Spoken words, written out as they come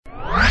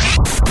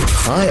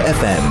High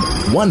FM,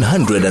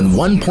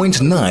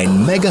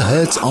 101.9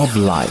 megahertz of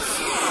life.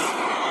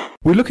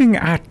 We're looking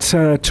at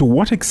to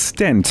what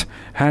extent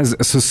has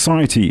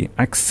society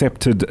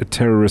accepted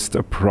terrorist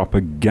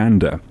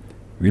propaganda?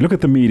 We look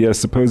at the media,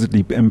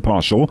 supposedly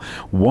impartial.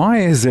 Why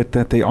is it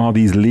that there are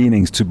these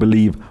leanings to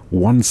believe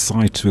one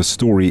side to a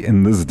story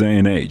in this day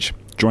and age?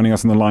 Joining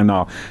us on the line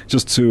now,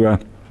 just to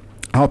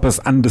help us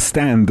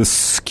understand the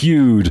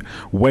skewed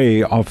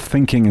way of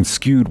thinking and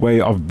skewed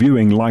way of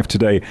viewing life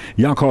today,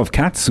 Yaakov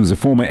Katz, who's a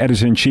former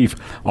editor-in-chief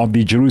of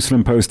the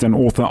Jerusalem Post and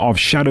author of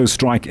Shadow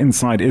Strike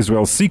Inside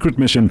Israel's Secret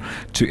Mission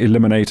to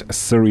Eliminate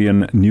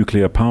Syrian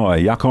Nuclear Power.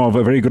 Yaakov,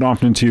 a very good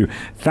afternoon to you.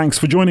 Thanks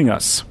for joining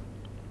us.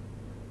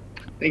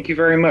 Thank you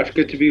very much.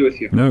 Good to be with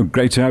you. No,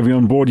 great to have you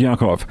on board,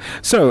 Yaakov.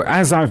 So,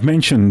 as I've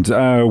mentioned,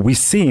 we're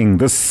seeing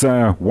this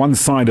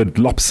one-sided,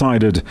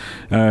 lopsided,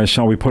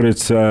 shall we put it,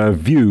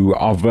 view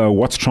of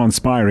what's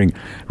transpiring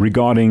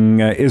regarding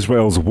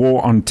Israel's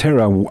war on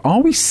terror.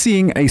 Are we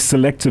seeing a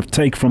selective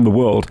take from the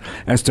world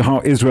as to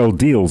how Israel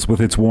deals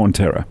with its war on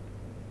terror?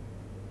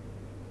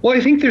 Well, I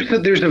think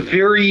there's a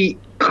very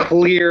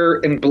clear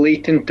and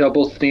blatant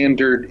double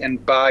standard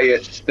and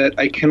bias that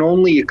I can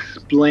only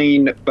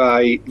explain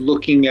by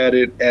looking at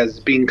it as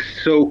being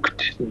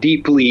soaked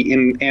deeply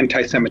in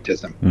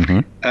anti-Semitism. Mm-hmm.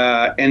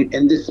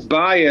 And this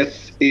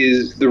bias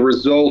is the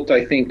result,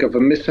 I think, of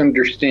a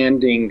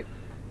misunderstanding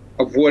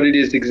of what it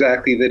is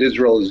exactly that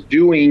Israel is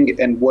doing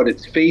and what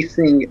it's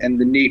facing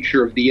and the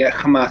nature of the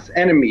Hamas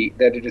enemy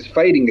that it is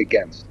fighting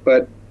against.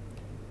 But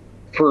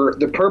for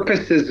the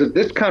purposes of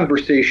this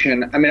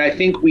conversation, I mean, I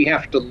think we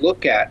have to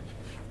look at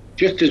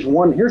here's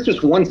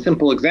just one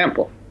simple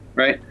example,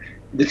 right?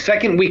 The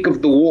second week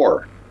of the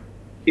war,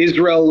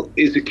 Israel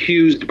is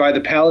accused by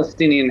the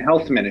Palestinian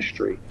Health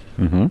Ministry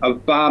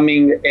of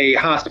bombing a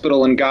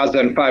hospital in Gaza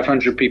and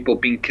 500 people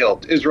being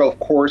killed. Israel, of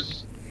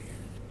course,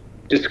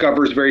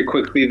 discovers very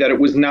quickly that it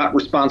was not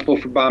responsible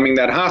for bombing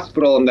that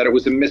hospital and that it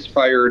was a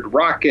misfired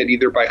rocket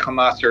either by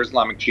Hamas or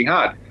Islamic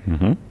Jihad.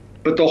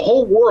 But the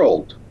whole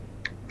world,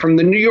 from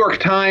the New York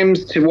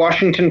Times to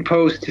Washington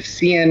Post to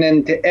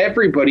CNN to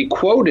everybody,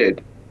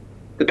 quoted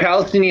the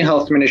Palestinian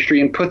Health Ministry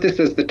and put this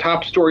as the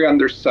top story on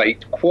their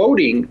site,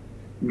 quoting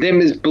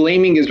them as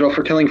blaming Israel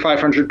for killing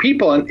 500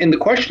 people. And the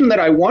question that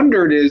I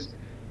wondered is,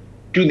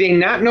 do they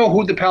not know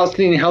who the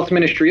Palestinian Health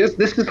Ministry is?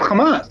 This is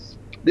Hamas.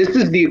 This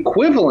is the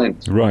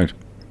equivalent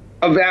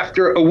of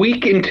after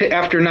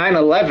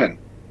 9/11,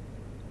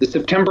 the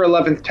September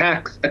 11th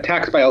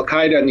attacks by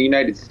Al-Qaeda in the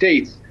United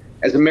States,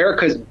 as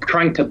America is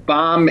trying to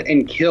bomb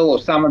and kill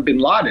Osama bin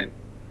Laden.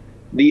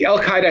 The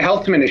Al-Qaeda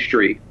Health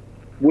Ministry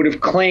would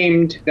have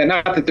claimed that,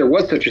 not that there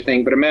was such a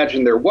thing, but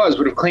imagine there was,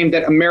 would have claimed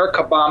that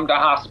America bombed a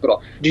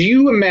hospital. Do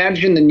you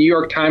imagine the New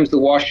York Times, the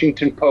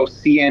Washington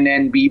Post,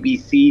 CNN,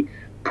 BBC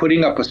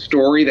putting up a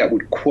story that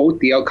would quote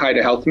the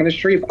Al-Qaeda Health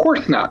Ministry? Of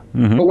course not.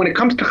 But when it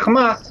comes to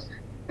Hamas,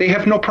 they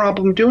have no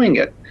problem doing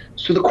it.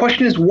 So the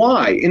question is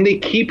why? And they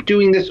keep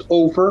doing this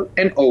over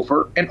and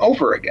over and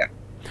over again.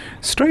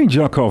 Strange,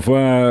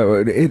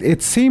 Yaakov.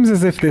 It seems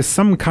as if there's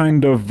some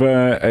kind of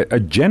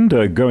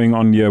agenda going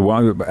on here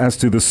as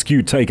to the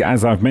skewed take,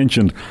 as I've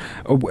mentioned.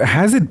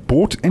 Has it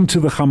bought into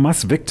the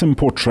Hamas victim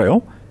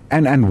portrayal?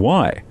 And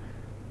why?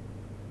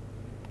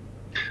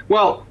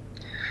 Well,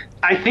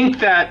 I think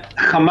that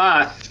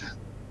Hamas,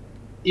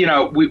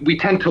 we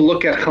tend to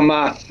look at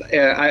Hamas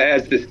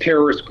as this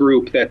terrorist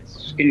group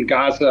that's in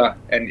Gaza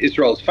and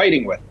Israel is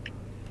fighting with,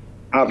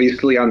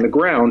 obviously on the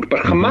ground.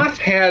 But Hamas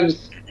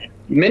has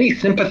many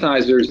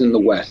sympathizers in the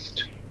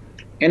West.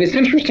 And it's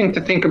interesting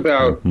to think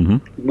about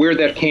where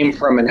that came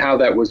from and how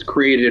that was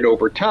created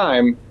over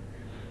time.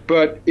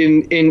 But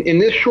in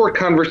this short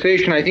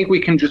conversation, I think we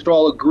can just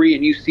all agree,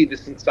 and you see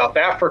this in South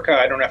Africa,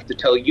 I don't have to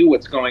tell you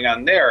what's going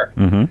on there,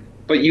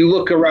 but you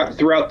look around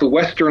throughout the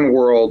Western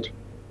world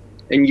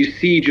and you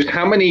see just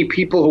how many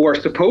people who are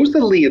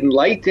supposedly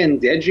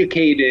enlightened,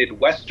 educated,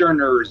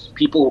 Westerners,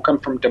 people who come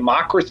from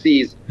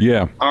democracies,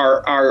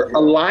 are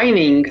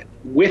aligning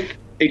with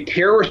a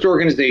terrorist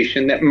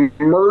organization that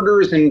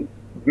murders and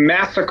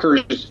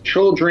massacres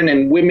children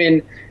and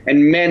women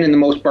and men in the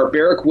most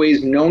barbaric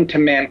ways known to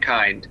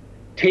mankind,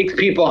 takes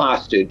people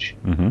hostage.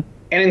 And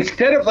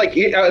instead of I'll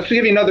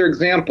give you another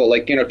example.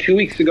 2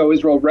 weeks ago,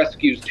 Israel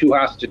rescues 2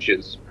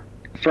 hostages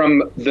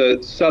from the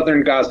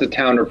southern Gaza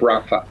town of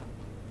Rafah.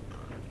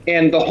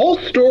 And the whole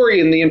story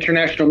in the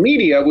international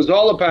media was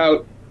all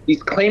about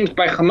these claims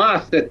by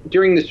Hamas that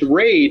during this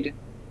raid,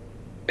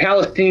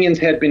 Palestinians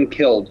had been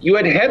killed. You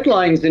had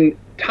headlines in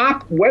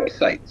top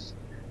websites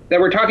that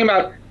were talking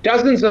about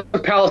dozens of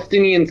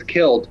Palestinians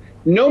killed.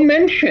 No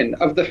mention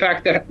of the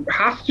fact that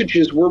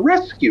hostages were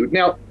rescued.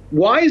 Now,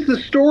 why is the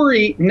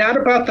story not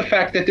about the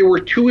fact that there were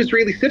 2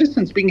 Israeli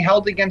citizens being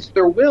held against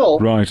their will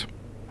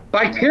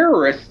by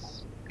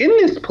terrorists in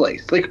this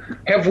place?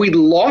 Have we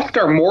lost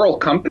our moral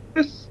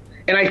compass?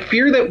 And I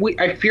fear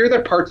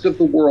that parts of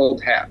the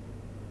world have.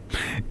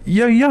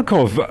 Yeah,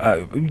 Yaakov,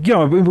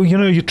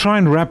 you try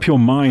and wrap your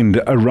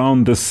mind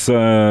around this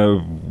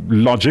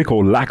logic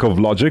or lack of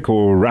logic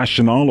or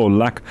rationale or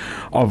lack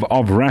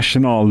of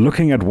rationale,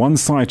 looking at one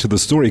side to the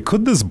story.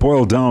 Could this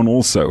boil down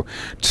also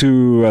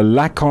to a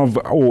lack of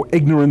or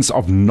ignorance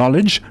of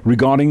knowledge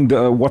regarding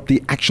what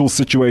the actual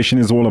situation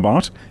is all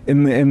about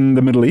in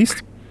the Middle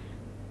East?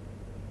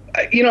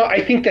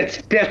 I think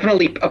that's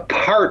definitely a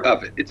part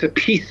of it. It's a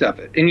piece of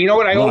it. And you know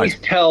what I always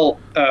tell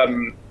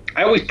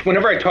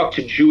whenever I talk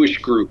to Jewish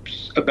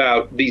groups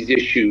about these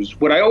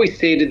issues, what I always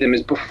say to them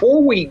is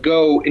before we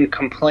go and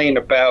complain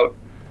about,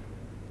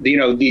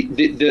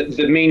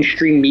 the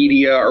mainstream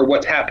media or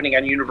what's happening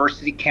on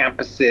university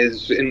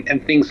campuses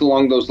and things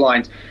along those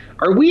lines,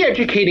 are we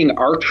educating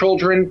our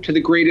children to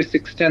the greatest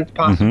extent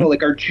possible?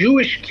 Like our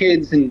Jewish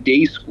kids in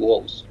day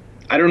schools,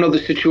 I don't know the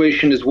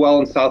situation as well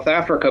in South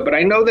Africa, but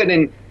I know that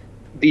in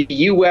the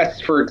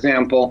U.S., for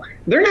example,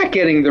 they're not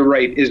getting the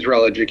right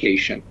Israel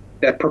education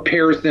that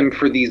prepares them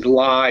for these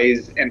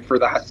lies and for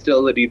the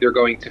hostility they're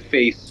going to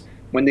face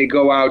when they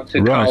go out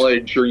to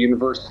college or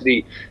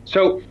university.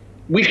 So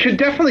we should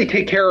definitely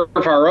take care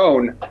of our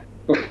own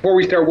before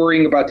we start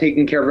worrying about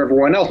taking care of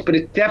everyone else. But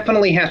it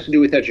definitely has to do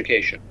with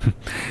education.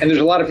 And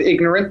there's a lot of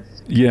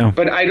ignorance. Yeah.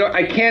 But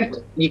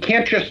you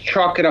can't just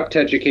chalk it up to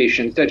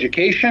education. It's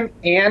education,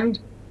 and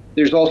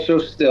there's also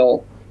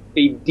still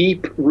a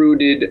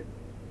deep-rooted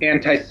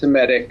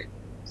anti-Semitic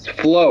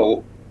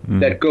flow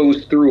that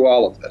goes through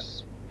all of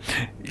this.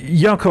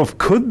 Yaakov,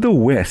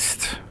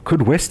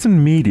 could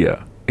Western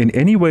media in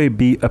any way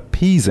be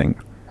appeasing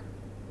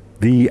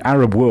the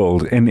Arab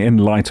world in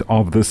light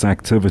of this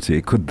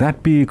activity? Could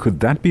that be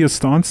a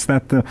stance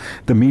that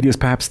the media is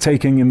perhaps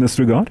taking in this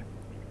regard?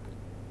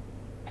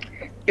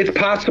 It's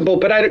possible,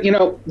 but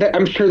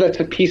I'm sure that's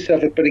a piece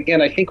of it. But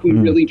again, I think we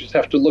really just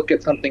have to look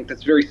at something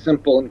that's very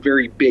simple and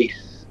very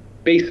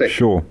basic.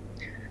 Sure.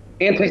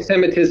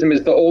 Anti-Semitism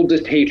is the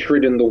oldest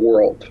hatred in the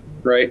world.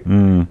 Right?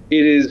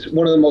 It is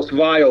one of the most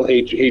vile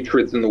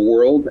hatreds in the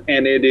world,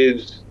 and it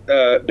has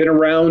been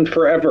around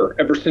forever,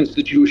 ever since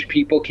the Jewish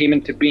people came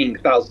into being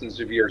thousands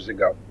of years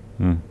ago.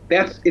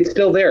 It's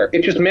still there.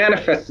 It just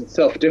manifests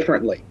itself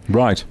differently.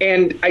 Right.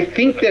 And I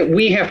think that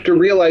we have to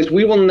realize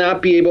we will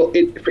not be able,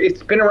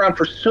 it's been around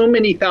for so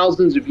many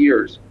thousands of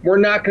years, we're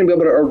not going to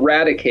be able to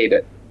eradicate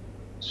it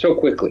so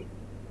quickly,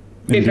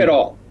 if at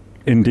all.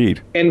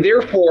 Indeed. And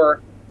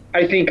therefore,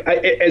 I think,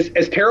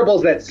 as terrible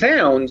as that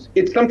sounds,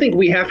 it's something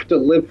we have to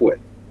live with.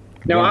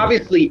 Now,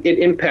 obviously, it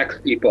impacts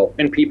people,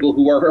 and people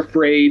who are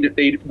afraid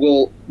they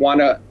will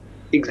want to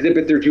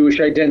exhibit their Jewish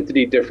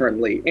identity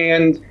differently.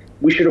 And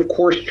we should, of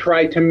course,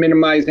 try to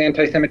minimize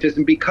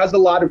anti-Semitism because a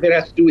lot of it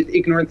has to do with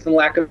ignorance and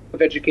lack of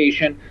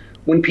education.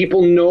 When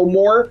people know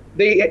more,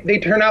 they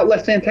turn out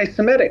less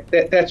anti-Semitic.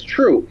 That's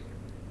true.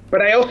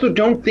 But I also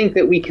don't think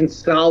that we can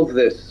solve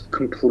this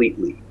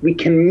completely. We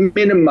can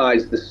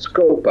minimize the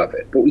scope of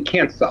it, but we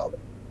can't solve it.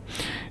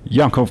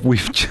 Yaakov,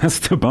 we've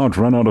just about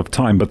run out of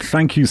time, but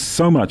thank you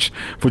so much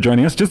for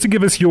joining us. Just to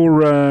give us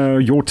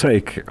your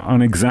take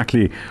on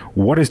exactly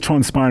what is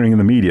transpiring in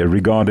the media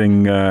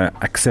regarding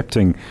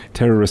accepting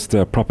terrorist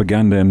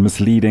propaganda and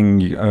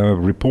misleading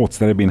reports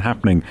that have been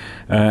happening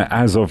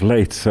as of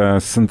late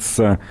since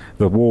the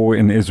war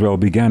in Israel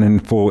began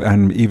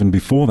and even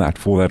before that,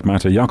 for that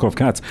matter. Yaakov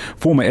Katz,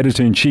 former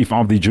editor-in-chief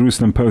of the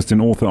Jerusalem Post and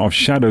author of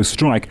Shadow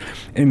Strike,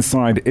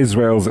 Inside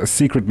Israel's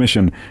Secret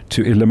Mission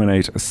to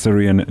Eliminate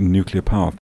Syrian Nuclear Power.